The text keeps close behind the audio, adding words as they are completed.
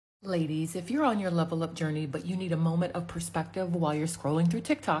Ladies, if you're on your level up journey, but you need a moment of perspective while you're scrolling through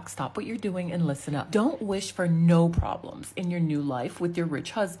TikTok, stop what you're doing and listen up. Don't wish for no problems in your new life with your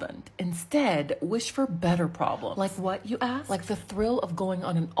rich husband. Instead, wish for better problems. Like what, you ask? Like the thrill of going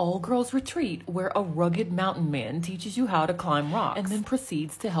on an all-girls retreat where a rugged mountain man teaches you how to climb rocks and then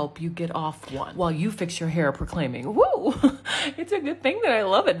proceeds to help you get off one while you fix your hair proclaiming, "Woo, it's a good thing that I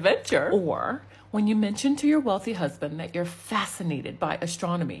love adventure." Or when you mention to your wealthy husband that you're fascinated by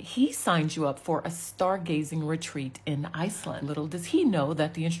astronomy, he signs you up for a stargazing retreat in Iceland. Little does he know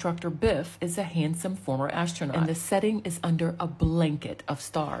that the instructor Biff is a handsome former astronaut, and the setting is under a blanket of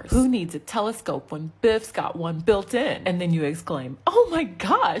stars. Who needs a telescope when Biff's got one built in? And then you exclaim, "Oh my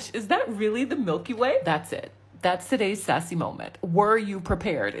gosh, is that really the Milky Way?" That's it. That's today's sassy moment. Were you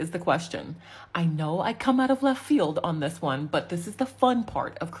prepared is the question. I know I come out of left field on this one, but this is the fun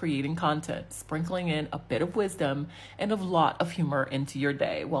part of creating content, sprinkling in a bit of wisdom and a lot of humor into your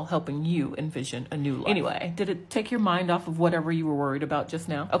day while helping you envision a new life. Anyway, did it take your mind off of whatever you were worried about just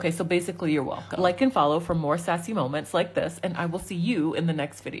now? Okay, so basically you're welcome. Like and follow for more sassy moments like this, and I will see you in the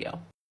next video.